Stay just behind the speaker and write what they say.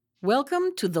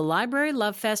Welcome to the Library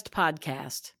Love Fest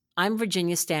podcast. I'm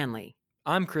Virginia Stanley.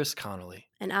 I'm Chris Connolly.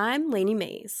 And I'm Lainey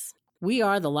Mays. We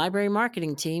are the library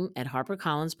marketing team at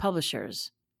HarperCollins Publishers.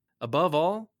 Above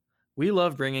all, we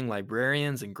love bringing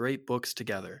librarians and great books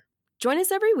together. Join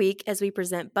us every week as we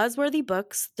present buzzworthy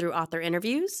books through author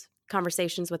interviews,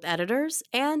 conversations with editors,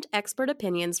 and expert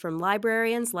opinions from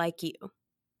librarians like you.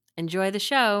 Enjoy the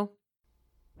show.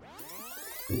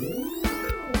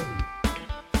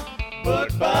 Book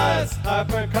Buzz,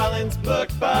 HarperCollins Book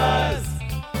Buzz.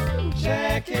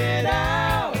 Check it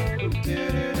out.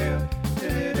 Do-do-do,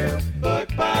 Book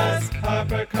Buzz,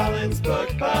 HarperCollins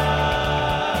Book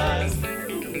Buzz.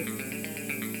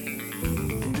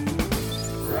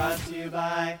 Brought to you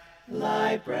by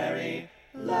Library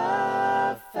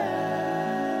Love Fest.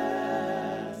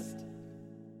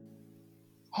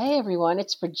 Hey everyone,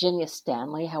 it's Virginia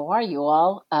Stanley. How are you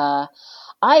all?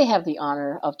 I have the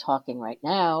honor of talking right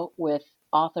now with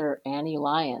author Annie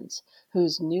Lyons,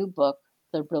 whose new book,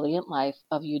 The Brilliant Life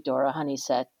of EUDORA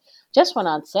HONEYSETT, just went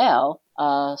on sale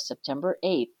September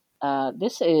 8th.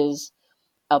 This is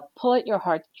a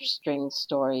pull-at-your-heartstrings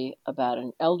story about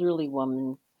an elderly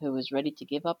woman who is ready to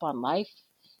give up on life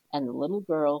and the little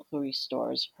girl who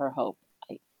restores her hope.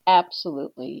 I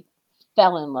absolutely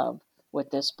fell in love with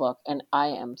this book, and I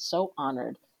am so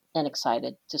honored and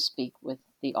excited to speak with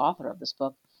the author of this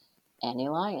book, Annie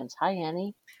Lyons. Hi,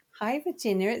 Annie. Hi,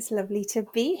 Virginia. It's lovely to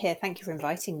be here. Thank you for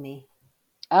inviting me.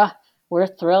 We're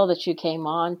thrilled that you came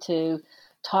on to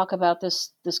talk about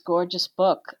this gorgeous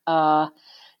book.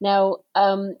 Now,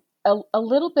 a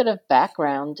little bit of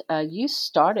background. You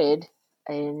started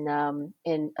in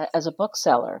as a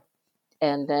bookseller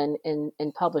and then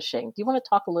in publishing. Do you want to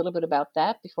talk a little bit about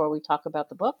that before we talk about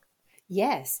the book?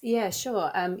 Yes, yeah,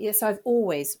 sure. Yes, I've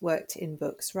always worked in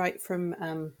books, right from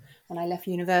when I left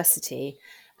university,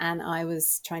 and I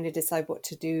was trying to decide what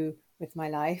to do with my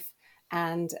life.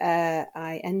 And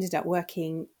I ended up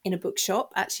working in a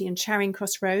bookshop, actually in Charing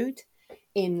Cross Road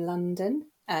in London.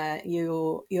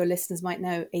 Your listeners might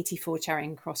know 84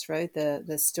 Charing Cross Road,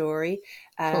 the story.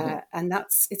 And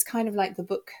it's kind of like the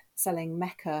book selling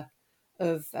mecca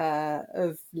of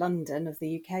London, of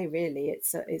the UK, really.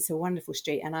 It's a wonderful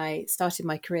street. And I started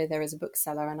my career there as a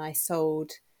bookseller, and I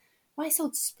sold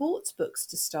sports books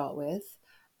to start with.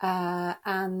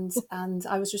 And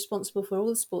I was responsible for all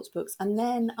the sports books. And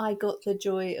then I got the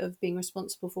joy of being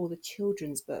responsible for all the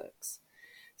children's books.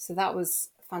 So that was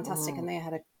fantastic. And they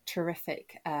had a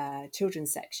terrific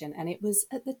children's section. And it was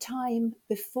at the time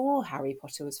before Harry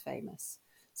Potter was famous.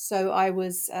 So I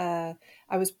was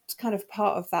kind of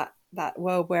part of that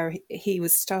world where he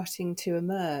was starting to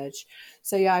emerge.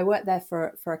 So yeah, I worked there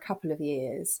for a couple of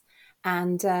years.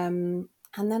 And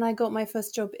then I got my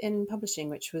first job in publishing,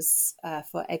 which was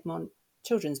for Egmont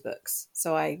children's books.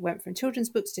 So I went from children's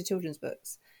books to children's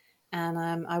books. And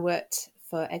I worked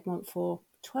for Egmont for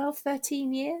 12,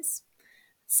 13 years.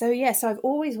 So yes, I've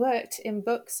always worked in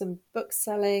books and book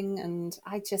selling. And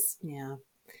I just,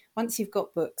 once you've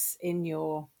got books in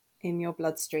your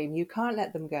bloodstream, you can't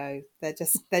let them go. They're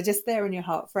just there in your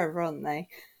heart forever, aren't they?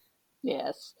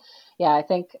 Yes. Yeah, I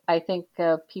think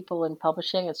people in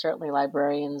publishing, and certainly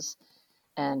librarians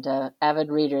and avid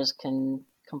readers, can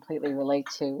completely relate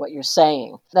to what you're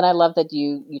saying. Then I love that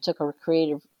you took a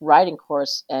creative writing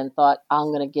course and thought, I'm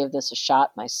going to give this a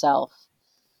shot myself.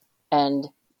 And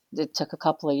it took a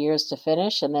couple of years to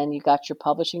finish, and then you got your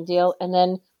publishing deal, and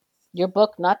then your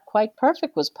book, Not Quite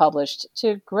Perfect, was published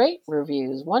to great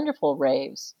reviews, wonderful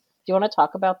raves. Do you want to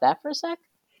talk about that for a sec?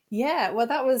 Yeah, well,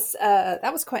 that was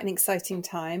quite an exciting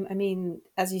time. I mean,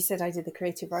 as you said, I did the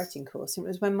creative writing course. It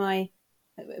was when my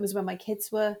kids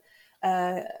were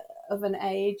of an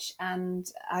age,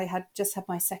 and I had just had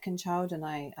my second child, and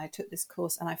I took this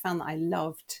course, and I found that I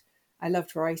loved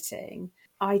writing.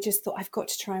 I just thought, I've got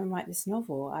to try and write this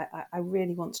novel. I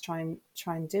really want to try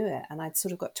and do it. And I'd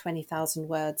sort of got 20,000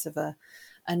 words of a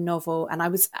novel, and I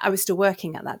was still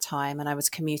working at that time, and I was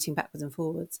commuting backwards and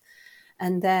forwards.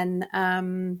 And then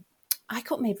I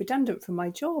got made redundant from my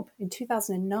job in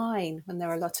 2009 when there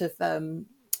were a lot of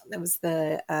there was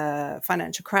the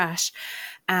financial crash,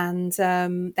 and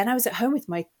then I was at home with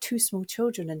my two small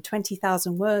children and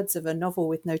 20,000 words of a novel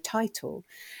with no title.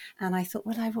 And I thought,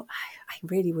 well, I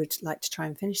really would like to try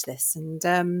and finish this.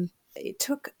 And it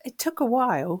took a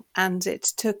while, and it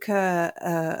took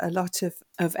a lot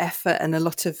of effort, and a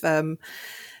lot of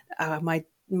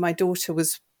my daughter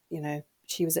was,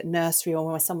 she was at nursery,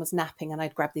 or my son was napping, and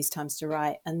I'd grab these times to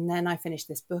write. And then I finished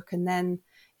this book, and then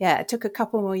it took a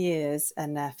couple more years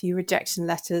and a few rejection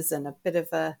letters and a bit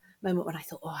of a moment when I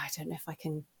thought, I don't know if I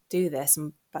can do this.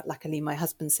 But luckily my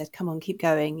husband said, come on, keep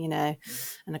going, you know.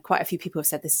 And quite a few people have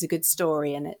said this is a good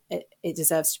story and it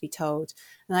deserves to be told.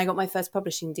 And I got my first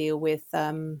publishing deal with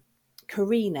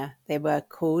Carina, they were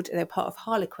called. They were part of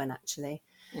Harlequin, actually.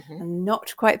 And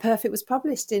Not Quite Perfect was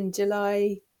published in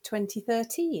July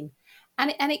 2013.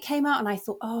 And it came out and I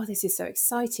thought, oh, this is so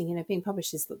exciting. You know, being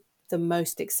published is the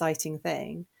most exciting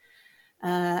thing.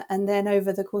 And then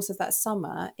over the course of that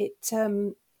summer, it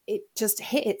just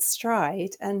hit its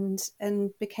stride and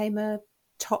became a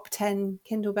top 10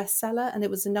 Kindle bestseller. And it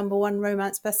was the #1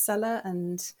 romance bestseller.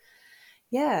 And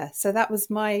yeah, so that was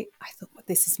I thought, well,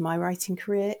 this is my writing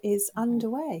career is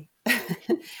underway.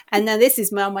 And now this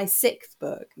is my 6th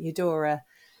book, EUDORA.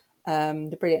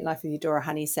 The Brilliant Life of EUDORA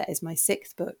HONEYSETT is my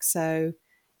 6th book. So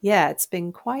yeah, it's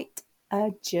been quite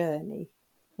a journey.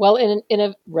 Well, in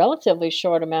a relatively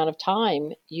short amount of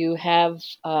time, you've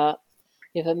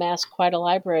amassed quite a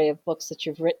library of books that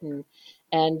you've written,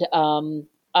 and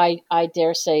I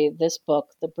dare say this book,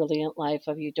 The Brilliant Life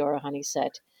of EUDORA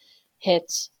HONEYSETT,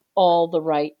 hits all the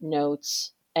right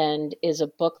notes and is a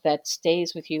book that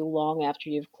stays with you long after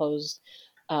you've closed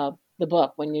the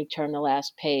book when you turn the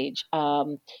last page.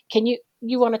 Can you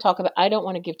want to talk about? I don't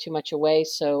want to give too much away,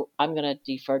 so I'm going to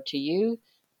defer to you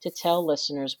to tell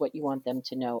listeners what you want them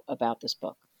to know about this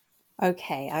book.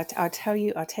 Okay, I'll tell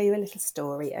you a little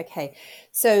story. Okay,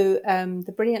 so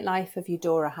The Brilliant Life of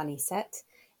EUDORA HONEYSETT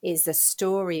is the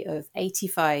story of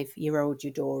 85-year-old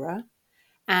EUDORA,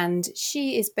 and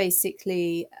she is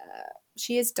basically,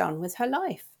 she is done with her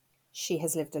life. She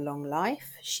has lived a long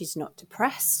life. She's not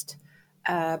depressed,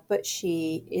 but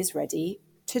she is ready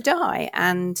to die.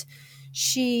 And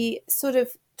she sort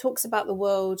of talks about the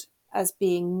world as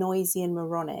being noisy and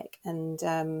moronic.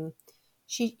 And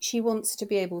she wants to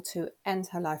be able to end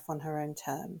her life on her own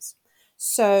terms.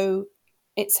 So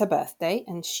it's her birthday,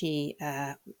 and she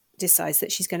decides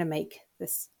that she's going to make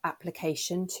this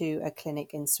application to a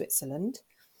clinic in Switzerland.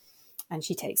 And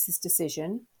she takes this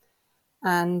decision,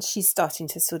 and she's starting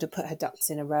to sort of put her ducks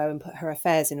in a row and put her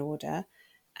affairs in order.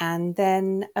 And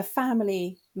then a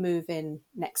family move in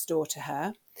next door to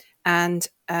her. And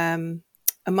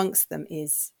amongst them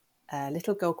is a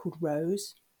little girl called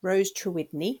Rose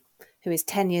Trewidney, who is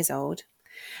 10 years old.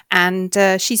 And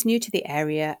she's new to the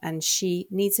area and she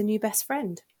needs a new best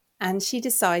friend. And she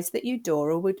decides that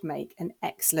EUDORA would make an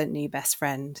excellent new best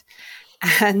friend.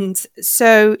 And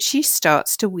so she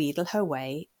starts to wheedle her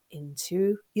way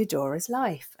into EUDORA's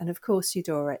life. And of course,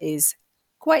 EUDORA is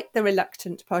quite the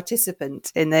reluctant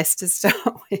participant in this to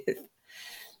start with.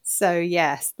 So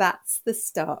yes, that's the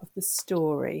start of the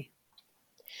story.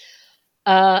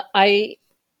 I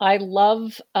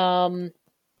love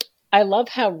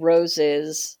how Rose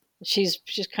is. She's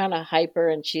kind of hyper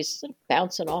and she's sort of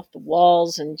bouncing off the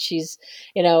walls, and she's,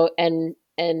 and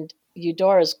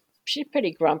EUDORA's, she's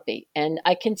pretty grumpy, and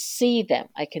I can see them.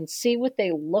 I can see what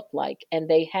they look like, and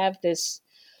they have this,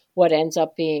 what ends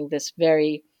up being this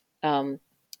very,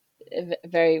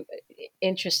 very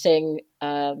interesting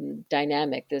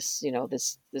dynamic. This,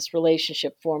 this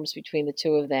relationship forms between the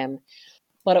two of them.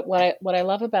 But what I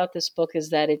love about this book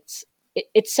is that it's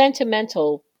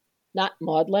sentimental, not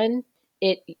maudlin.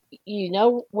 You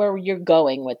know where you're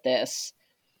going with this,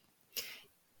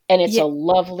 and it's a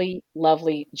lovely,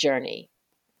 lovely journey.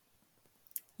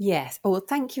 Yes. Oh, well,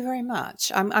 thank you very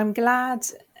much. I'm glad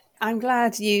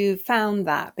you found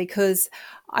that, because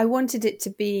I wanted it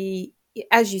to be,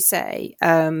 as you say,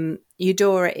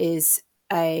 EUDORA is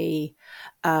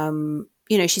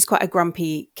she's quite a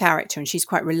grumpy character, and she's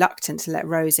quite reluctant to let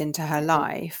Rose into her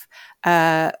life.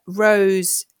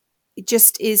 Rose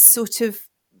just is sort of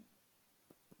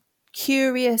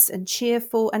curious and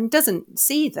cheerful, and doesn't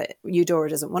see that EUDORA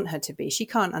doesn't want her to be. She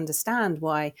can't understand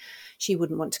why she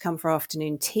wouldn't want to come for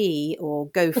afternoon tea or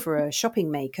go for a shopping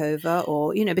makeover,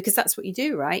 or, because that's what you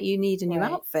do, right? You need a new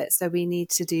outfit. So we need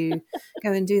to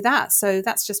go and do that. So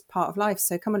that's just part of life.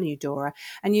 So come on, EUDORA.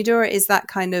 And EUDORA is that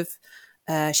kind of,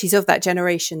 she's of that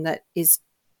generation that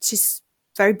she's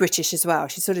very British as well.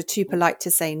 She's sort of too polite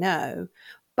to say no.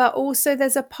 But also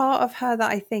there's a part of her that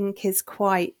I think is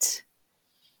quite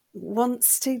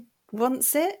wants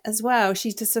it as well.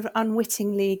 She just sort of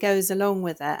unwittingly goes along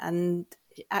with it. And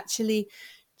actually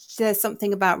there's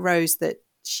something about Rose that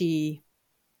she,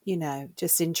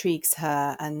 just intrigues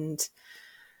her, and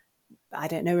I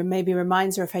don't know, maybe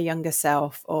reminds her of her younger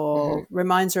self, or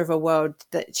reminds her of a world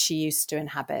that she used to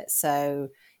inhabit. So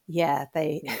yeah,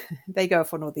 they go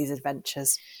off on all these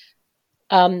adventures.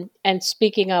 And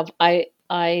speaking of,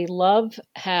 I love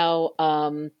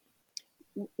how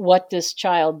what this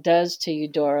child does to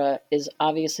EUDORA is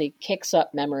obviously kicks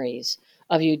up memories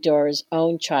of EUDORA's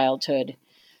own childhood.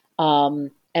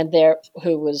 and there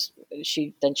who was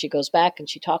she. Then she goes back and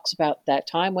she talks about that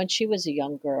time when she was a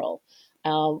young girl,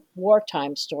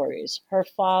 wartime stories, her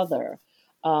father,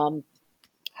 um,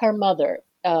 her mother,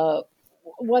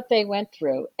 what they went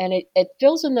through, and it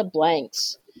fills in the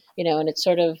blanks, and it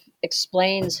sort of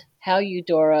explains how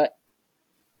Eudora,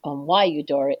 why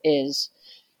Eudora is,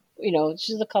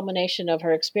 she's the culmination of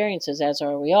her experiences, as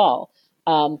are we all.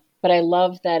 But I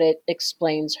love that it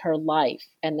explains her life,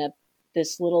 and that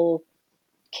this little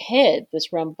kid,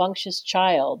 this rambunctious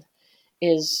child,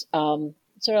 is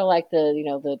sort of like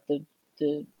the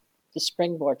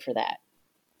springboard for that.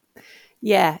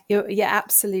 Yeah, yeah,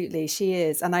 absolutely. She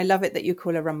is. And I love it that you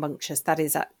call her rambunctious. That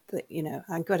is,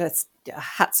 I've got a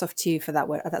hats off to you for that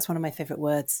word. That's one of my favorite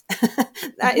words.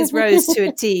 That is Rose to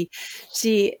a T.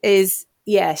 She is.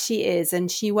 Yeah, she is.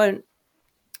 And she won't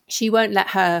let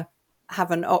her have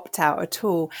an opt out at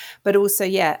all. But also,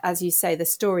 yeah, as you say, the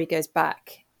story goes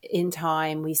back in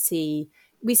time. We see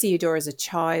Eudora as a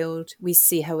child. We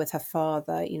see her with her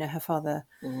father. Her father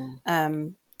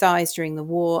dies during the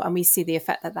war, and we see the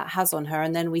effect that has on her.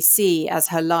 And then we see, as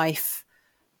her life,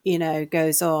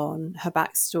 goes on, her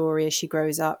backstory as she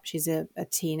grows up. She's a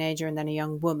teenager and then a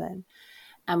young woman.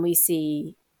 And we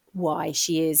see why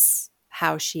she is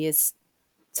how she is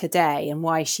today, and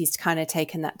why she's kind of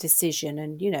taken that decision,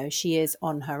 and she is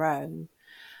on her own.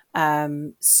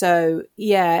 So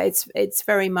yeah, it's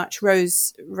very much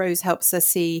Rose helps us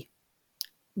see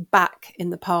back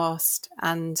in the past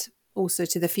and also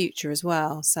to the future as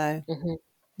well. So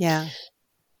yeah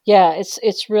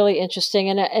it's really interesting,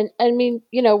 and I mean,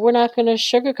 we're not going to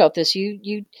sugarcoat this.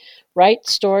 You write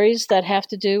stories that have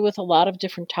to do with a lot of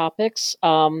different topics,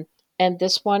 and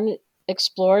this one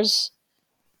explores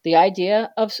the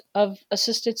idea of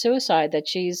assisted suicide, that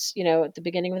she's, at the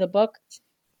beginning of the book,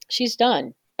 she's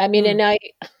done. I mean, and I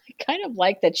kind of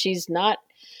like that she's not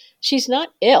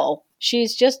ill.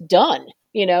 She's just done,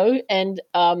 and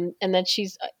then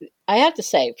I have to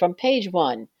say, from page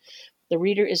 1, the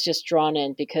reader is just drawn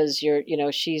in, because you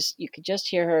could just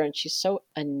hear her, and she's so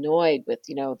annoyed with,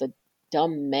 the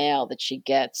dumb mail that she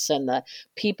gets, and the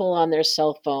people on their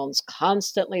cell phones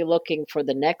constantly looking for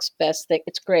the next best thing.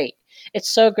 It's great. It's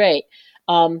so great.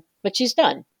 But she's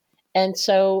done. And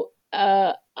so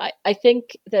I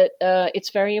think that it's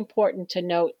very important to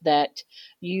note that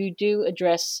you do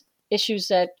address issues,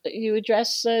 that you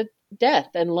address death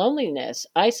and loneliness,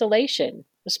 isolation,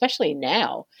 especially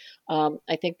now.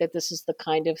 I think that this is the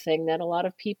kind of thing that a lot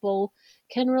of people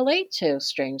can relate to,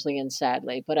 strangely and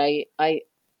sadly. But I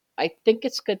think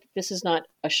it's good that this is not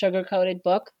a sugar-coated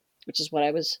book, which is what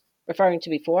I was referring to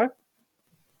before.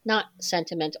 Not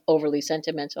overly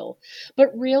sentimental,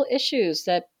 but real issues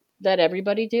that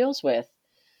everybody deals with.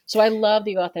 So I love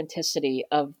the authenticity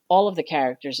of all of the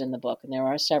characters in the book, and there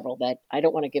are several that I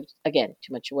don't want to give, again,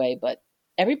 too much away, but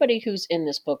everybody who's in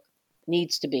this book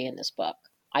needs to be in this book,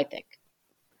 I think.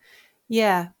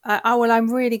 Yeah. Well,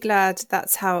 I'm really glad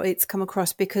that's how it's come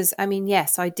across, because, I mean,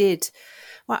 yes, I did.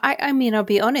 Well, I mean, I'll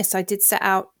be honest, I did set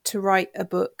out to write a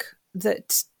book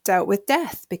that dealt with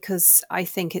death, because I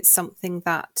think it's something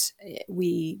that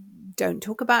we don't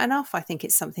talk about enough. I think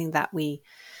it's something that we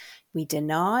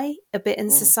deny a bit in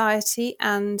society.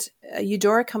 And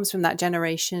Eudora comes from that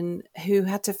generation who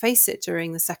had to face it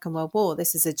during the Second World War.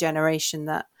 This is a generation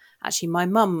that, actually, my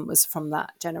mum was from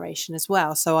that generation as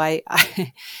well. So I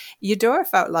Eudora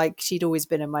felt like she'd always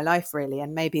been in my life, really.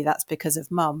 And maybe that's because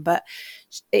of mum. But,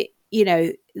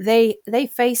 they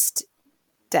faced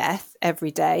death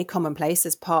every day, commonplace,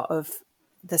 as part of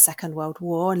the Second World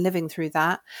War and living through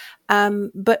that.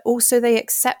 But also they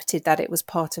accepted that it was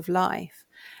part of life.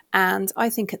 And I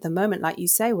think at the moment, like you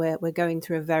say, we're going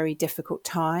through a very difficult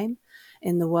time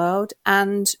in the world,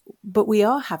 but we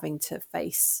are having to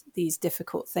face these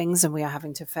difficult things, and we are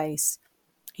having to face,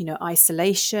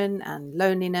 isolation and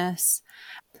loneliness.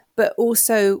 But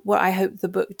also, what I hope the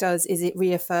book does is it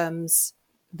reaffirms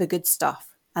the good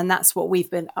stuff, and that's what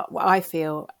what I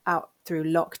feel out through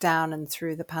lockdown and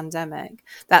through the pandemic.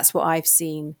 That's what I've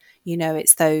seen.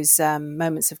 It's those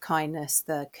moments of kindness,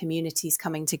 the communities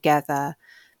coming together,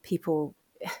 people,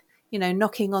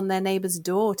 knocking on their neighbour's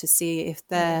door to see if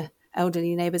their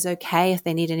elderly neighbour's okay, if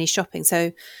they need any shopping.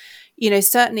 So,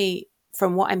 certainly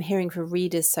from what I'm hearing from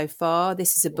readers so far,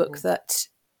 this is a book that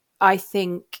I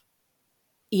think,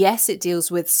 yes, it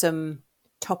deals with some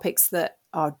topics that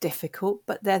are difficult,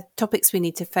 but they're topics we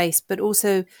need to face. But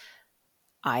also,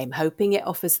 I'm hoping it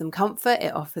offers them comfort.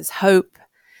 It offers hope.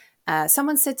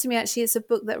 Someone said to me, actually, it's a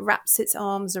book that wraps its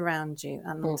arms around you,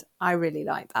 and I really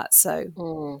like that.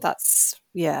 So that's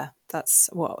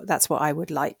what I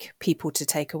would like people to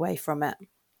take away from it.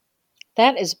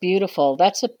 That is beautiful.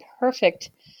 That's a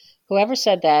perfect Whoever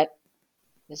said that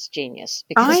is genius.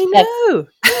 I know.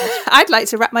 I'd like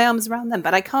to wrap my arms around them,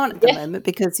 but I can't at the moment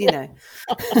because,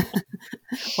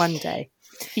 one day.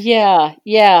 Yeah.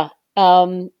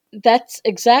 That's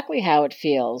exactly how it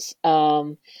feels.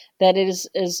 That it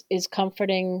is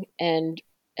comforting and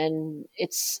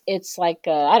it's like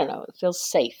I don't know. It feels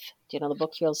safe. The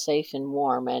book feels safe and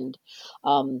warm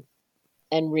um,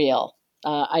 and real.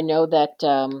 I know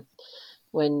that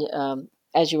when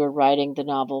as you were writing the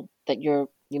novel that you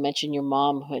mentioned your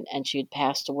mom and she had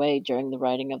passed away during the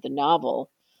writing of the novel,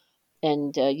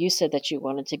 and you said that you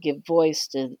wanted to give voice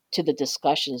to the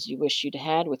discussions you wish you'd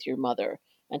had with your mother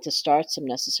and to start some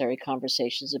necessary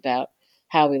conversations about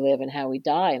how we live and how we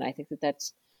die. And I think that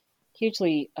that's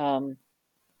hugely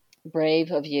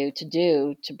brave of you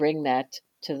to bring that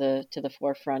to the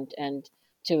forefront and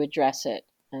to address it.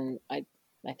 And I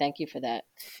thank you for that.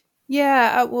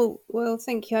 Yeah, well,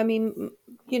 thank you. I mean,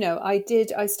 I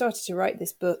started to write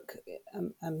this book,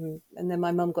 and then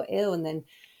my mum got ill, and then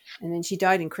she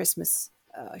died in Christmas.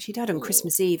 She died on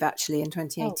Christmas Eve, actually, in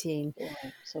 2018. Oh,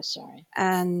 boy, so sorry.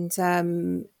 And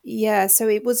so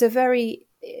it was a very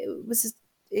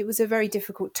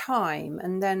difficult time.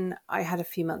 And then I had a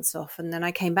few months off, and then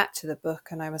I came back to the book,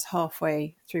 and I was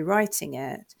halfway through writing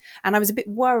it, and I was a bit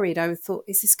worried. I thought,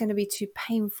 is this going to be too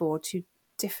painful or too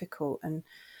difficult?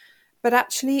 But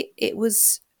actually, it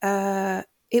was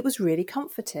really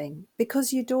comforting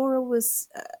because EUDORA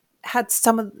had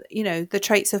some of the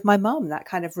traits of my mum, that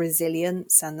kind of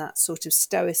resilience and that sort of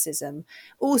stoicism,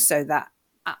 also that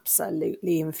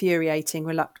absolutely infuriating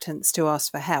reluctance to ask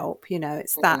for help.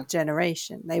 It's that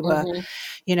generation. They were,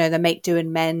 they make do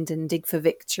and mend and dig for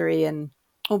victory and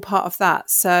all part of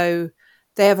that. So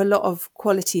they have a lot of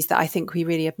qualities that I think we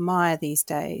really admire these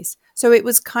days. So it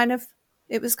was kind of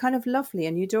lovely.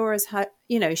 And EUDORA's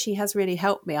she has really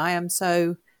helped me. I am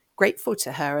so grateful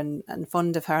to her and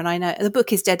fond of her. And I know the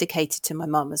book is dedicated to my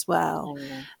mum as well.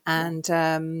 And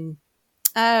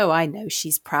I know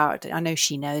she's proud. I know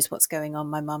she knows what's going on,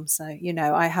 my mum. So,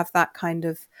 I have that kind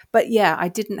of, but yeah, I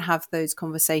didn't have those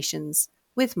conversations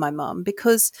with my mum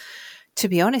because, to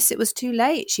be honest, it was too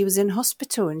late. She was in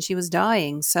hospital and she was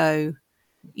dying. So,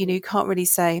 you can't really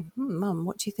say, Mum,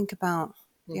 what do you think about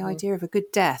the idea of a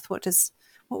good death? What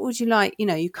would you like?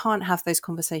 You can't have those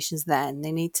conversations then.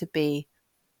 They need to be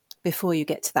before you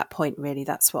get to that point, really.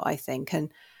 That's what I think.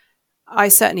 And I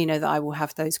certainly know that I will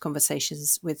have those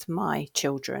conversations with my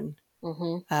children.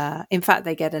 In fact,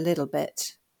 they get a little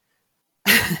bit.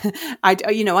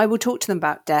 I will talk to them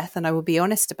about death, and I will be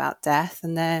honest about death,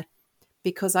 and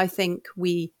because I think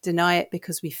we deny it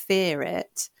because we fear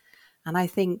it, and I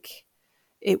think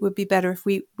it would be better if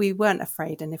we weren't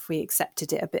afraid and if we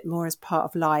accepted it a bit more as part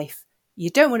of life. You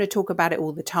don't want to talk about it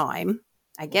all the time.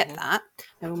 I get that.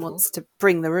 No one wants to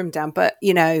bring the room down, but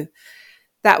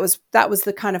that was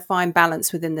the kind of fine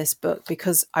balance within this book,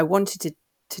 because I wanted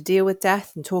to deal with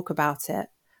death and talk about it,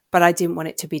 but I didn't want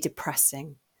it to be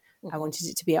depressing. I wanted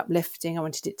it to be uplifting. I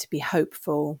wanted it to be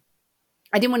hopeful.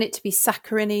 I didn't want it to be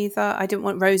saccharine either. I didn't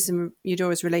want Rose and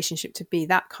EUDORA's relationship to be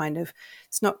that kind of,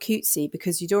 it's not cutesy,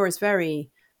 because EUDORA is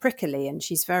very prickly and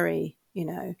she's very,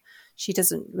 she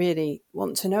doesn't really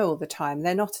want to know all the time.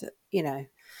 They're not,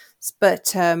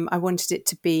 but I wanted it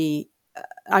to be,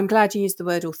 I'm glad you used the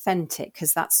word authentic,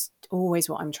 because that's always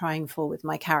what I'm trying for with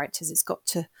my characters. It's got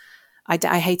to,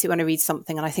 I hate it when I read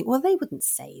something and I think, well, they wouldn't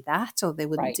say that or they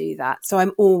wouldn't do that. So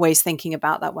I'm always thinking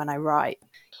about that when I write.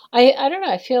 I don't know.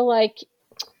 I feel like,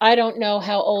 I don't know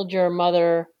how old your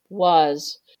mother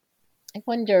was. I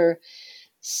wonder,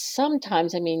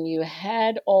 sometimes, you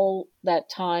had all that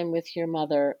time with your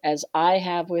mother as I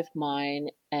have with mine,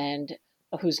 and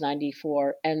who's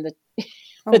 94, and the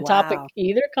topic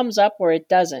either comes up or it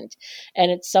doesn't.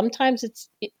 And sometimes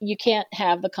you can't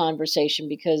have the conversation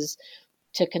because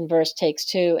to converse takes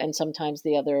two, and sometimes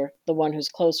the one who's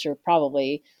closer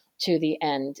probably to the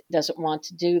end doesn't want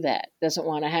to do that, doesn't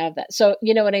want to have that. So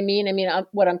you know what I mean?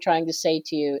 What I'm trying to say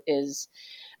to you is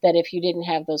that if you didn't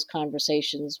have those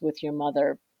conversations with your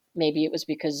mother, maybe it was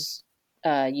because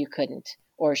you couldn't,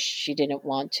 or she didn't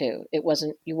want to.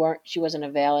 She wasn't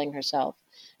availing herself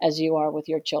as you are with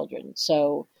your children.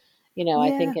 So,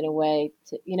 I think in a way,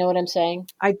 you know what I'm saying?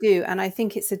 I do. And I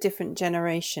think it's a different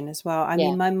generation as well. I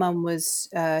mean, my mum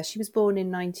she was born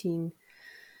in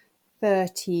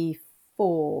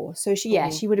 1934. So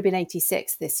she would have been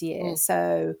 86 this year.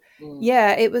 So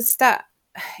it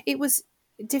was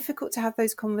difficult to have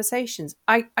those conversations.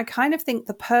 I kind of think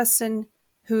the person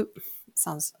who,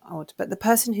 sounds odd, but the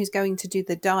person who's going to do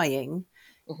the dying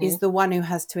is the one who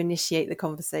has to initiate the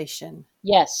conversation.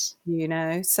 Yes.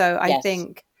 So I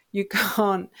think you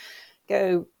can't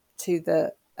go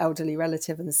to elderly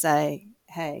relative and say,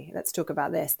 hey, let's talk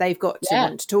about this. They've got to Yeah.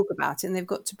 want to talk about it, and they've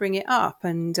got to bring it up.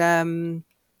 And,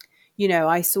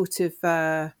 I sort of,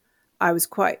 I was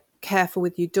quite careful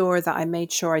with EUDORA that I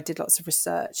made sure I did lots of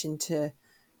research into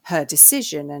her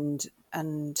decision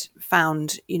and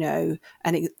found,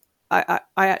 I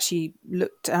actually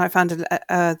looked and I found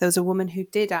there was a woman who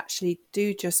did actually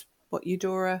do just what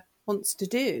EUDORA wants to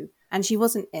do. And she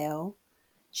wasn't ill.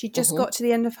 She just got to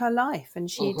the end of her life, and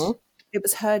it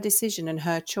was her decision and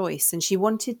her choice. And she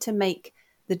wanted to make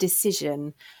the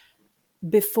decision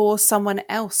before someone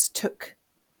else took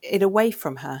it away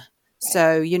from her.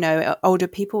 So, older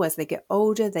people, as they get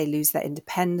older, they lose their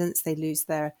independence, they lose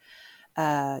their,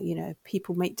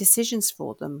 people make decisions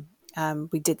for them.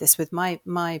 We did this with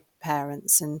my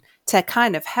parents, and to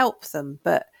kind of help them,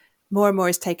 but more and more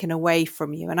is taken away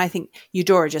from you. And I think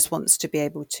EUDORA just wants to be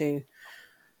able to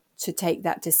take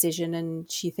that decision,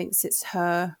 and she thinks it's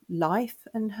her life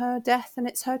and her death and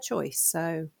it's her choice.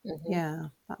 So yeah,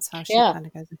 that's how she kind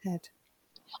of goes ahead.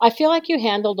 I feel like you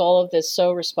handled all of this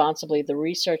so responsibly. The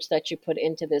research that you put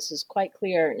into this is quite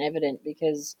clear and evident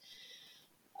because,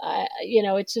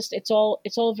 it's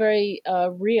all very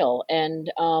real.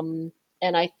 And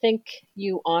I think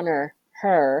you honor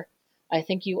her. I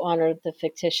think you honor the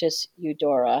fictitious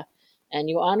EUDORA, and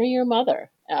you honor your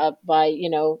mother by,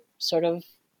 sort of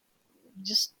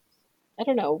just, I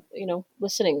don't know,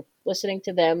 listening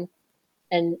to them.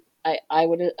 And I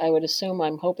would assume,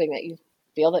 I'm hoping that you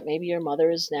feel that maybe your mother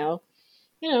is now,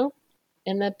 in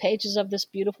the pages of this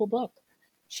beautiful book.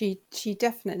 She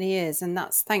definitely is, and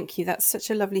thank you. That's such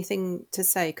a lovely thing to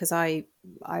say, because I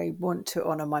want to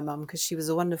honour my mum because she was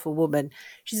a wonderful woman.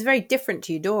 She's very different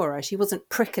to EUDORA. She wasn't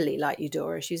prickly like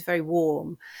EUDORA. She was very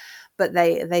warm, but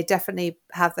they definitely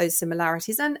have those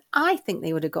similarities, and I think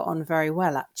they would have got on very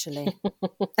well, actually.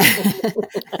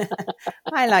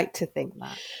 I like to think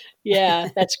that. Yeah,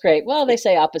 that's great. Well, they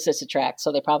say opposites attract,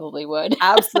 so they probably would.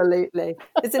 Absolutely.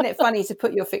 Isn't it funny to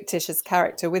put your fictitious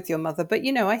character with your mother? But,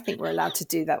 I think we're allowed to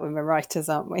do that when we're writers,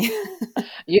 aren't we?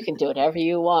 You can do whatever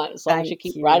you want as long as you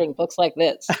keep writing books like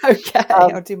this. Okay,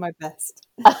 I'll do my best.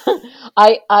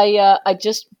 I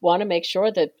just want to make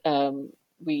sure that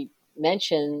we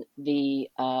mention the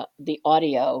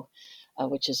audio,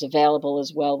 which is available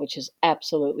as well, which is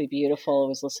absolutely beautiful. I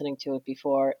was listening to it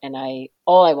before, and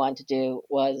all I wanted to do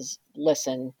was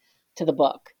listen to the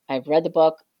book. I've read the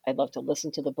book. I'd love to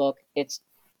listen to the book. It's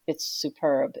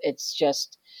superb. It's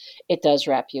just, it does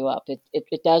wrap you up.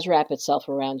 It does wrap itself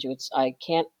around you. I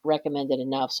can't recommend it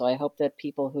enough. So I hope that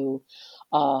people who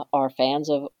are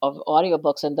fans of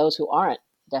audiobooks, and those who aren't,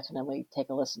 definitely take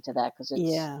a listen to that, because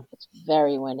it's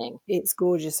very winning. It's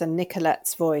gorgeous. And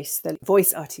Nicolette's voice, the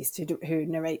voice artist who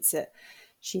narrates it,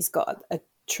 she's got a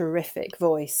terrific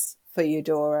voice for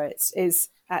EUDORA. It's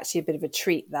actually a bit of a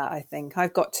treat, that I think.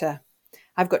 I've got to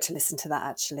listen to that,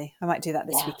 actually. I might do that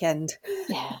this weekend.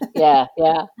 Yeah.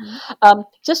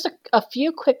 Just a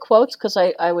few quick quotes, because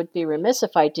I would be remiss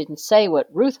if I didn't say what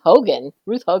Ruth Hogan,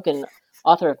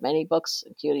 author of many books,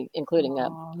 including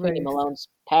Queenie Malone's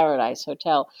Paradise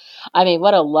Hotel. I mean,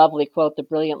 what a lovely quote. The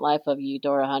brilliant life of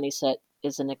EUDORA Honeysett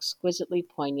is an exquisitely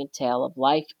poignant tale of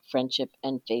life, friendship,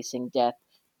 and facing death.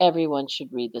 Everyone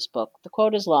should read this book. The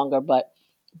quote is longer, but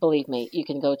believe me, you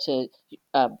can go to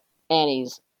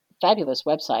Annie's fabulous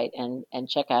website and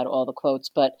check out all the quotes.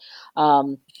 But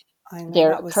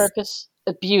Kirkus,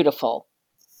 beautiful.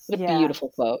 What a beautiful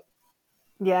quote.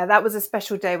 Yeah, that was a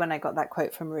special day when I got that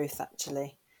quote from Ruth,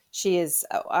 actually. She is,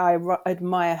 I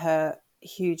admire her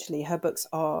hugely. Her books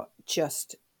are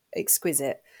just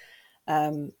exquisite.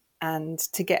 And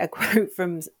to get a quote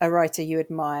from a writer you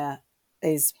admire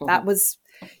I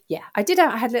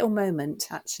had a little moment,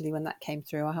 actually, when that came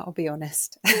through. I'll be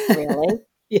honest. Really?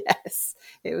 Yes.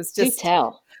 It was just... Do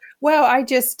tell. Well,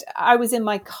 I was in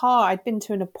my car. I'd been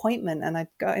to an appointment, and I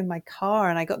got in my car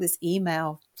and I got this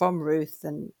email from Ruth,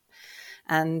 and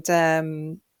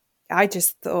I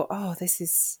just thought, oh, this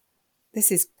is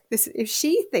if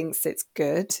she thinks it's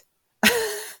good,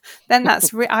 then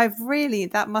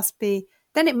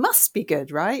then it must be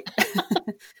good, right?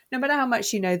 No matter how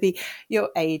much your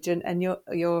agent and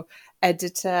your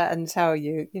editor and tell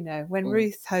you, when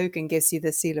Ruth Hogan gives you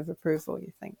the seal of approval,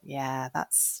 you think, yeah,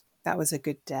 that was a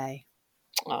good day.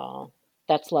 Oh,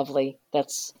 that's lovely.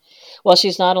 Well,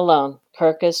 she's not alone.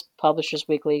 Kirkus, Publishers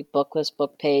Weekly, Booklist,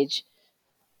 Book Page,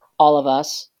 all of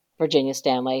us, Virginia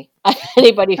Stanley,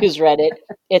 anybody who's read it,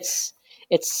 it's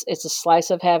a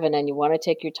slice of heaven, and you want to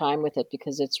take your time with it,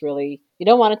 because it's really, you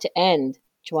don't want it to end,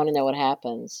 but you want to know what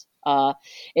happens.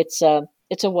 It's a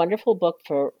wonderful book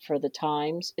for the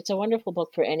times. It's a wonderful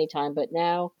book for any time, but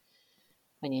now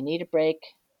when you need a break,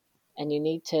 and you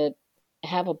need to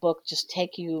have a book just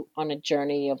take you on a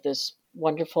journey of this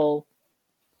wonderful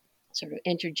sort of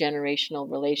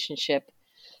intergenerational relationship,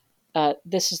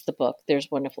 this is the book.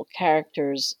 There's wonderful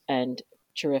characters and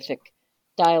terrific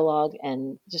dialogue,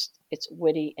 and just it's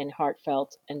witty and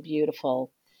heartfelt and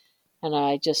beautiful. And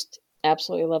I just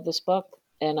absolutely love this book.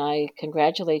 And I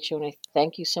congratulate you and I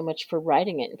thank you so much for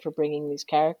writing it and for bringing these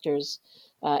characters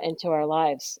into our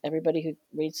lives. Everybody who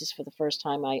reads this for the first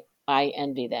time, I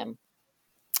envy them.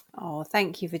 Oh,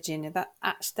 thank you, Virginia. That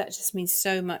just means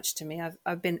so much to me.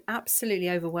 I've been absolutely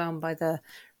overwhelmed by the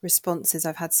responses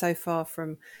I've had so far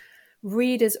from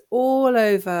readers all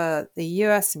over the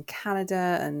US and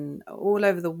Canada and all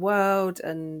over the world,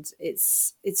 and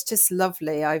it's just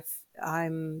lovely.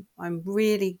 I'm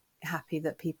really happy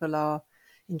that people are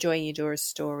enjoying EUDORA's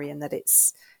story and that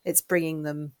it's bringing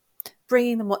them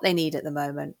what they need at the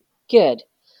moment. Good,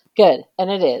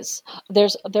 and it is.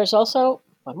 There's also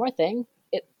one more thing.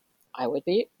 I would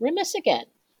be remiss again.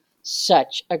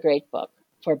 Such a great book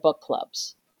for book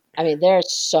clubs. I mean,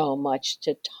 there's so much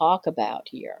to talk about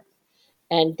here.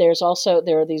 And there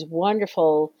are these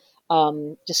wonderful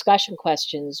discussion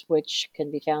questions, which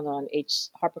can be found on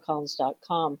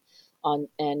harpercollins.com.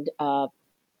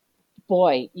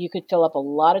 Boy, you could fill up a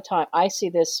lot of time. I see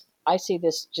this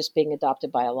just being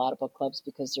adopted by a lot of book clubs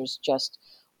because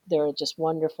there are just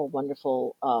wonderful,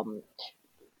 wonderful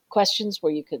questions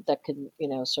where that could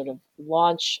sort of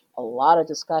launch a lot of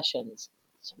discussions.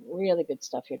 Some really good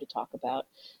stuff here to talk about,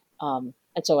 and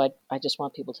so I just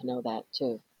want people to know that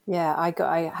too. Yeah,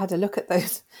 I had a look at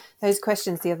those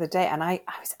questions the other day, and I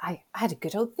had a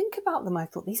good old think about them. I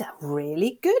thought these are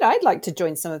really good. I'd like to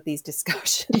join some of these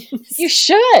discussions. You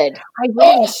should. I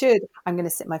really should. I'm going to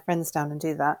sit my friends down and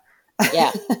do that.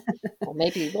 Yeah. Well,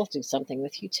 maybe we'll do something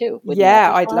with you too.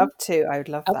 Yeah, I'd love to. I would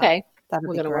love that. Okay,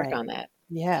 we're going to work on that.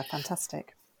 Yeah,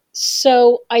 fantastic.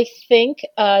 So I think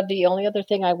the only other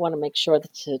thing I want to make sure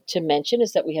to mention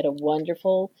is that we had a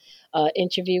wonderful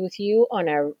interview with you on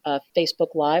our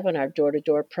Facebook Live on our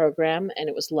door-to-door program, and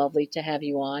it was lovely to have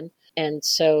you on. And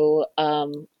so,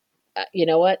 you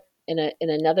know what? In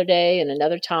another day, in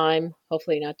another time,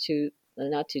 hopefully not too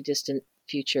distant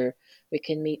future, we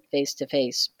can meet face to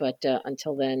face. But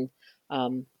until then,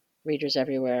 readers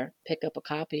everywhere, pick up a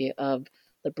copy of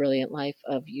The Brilliant Life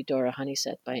of EUDORA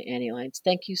HONEYSETT by Annie Lyons.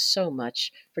 Thank you so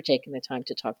much for taking the time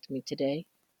to talk to me today.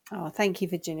 Oh, thank you,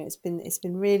 Virginia. It's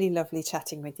been really lovely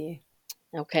chatting with you.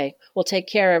 Okay. Well, take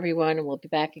care, everyone, and we'll be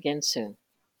back again soon.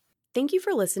 Thank you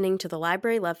for listening to the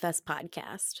Library Love Fest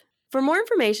podcast. For more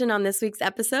information on this week's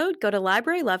episode, go to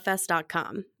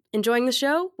librarylovefest.com. Enjoying the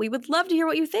show? We would love to hear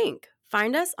what you think.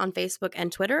 Find us on Facebook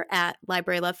and Twitter at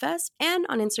Library Love Fest and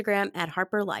on Instagram at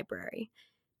Harper Library.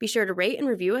 Be sure to rate and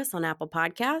review us on Apple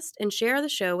Podcasts and share the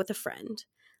show with a friend.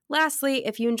 Lastly,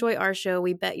 if you enjoy our show,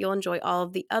 we bet you'll enjoy all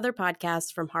of the other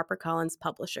podcasts from HarperCollins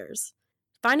publishers.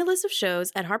 Find a list of shows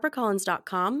at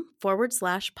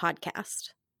harpercollins.com/podcast.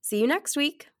 See you next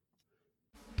week.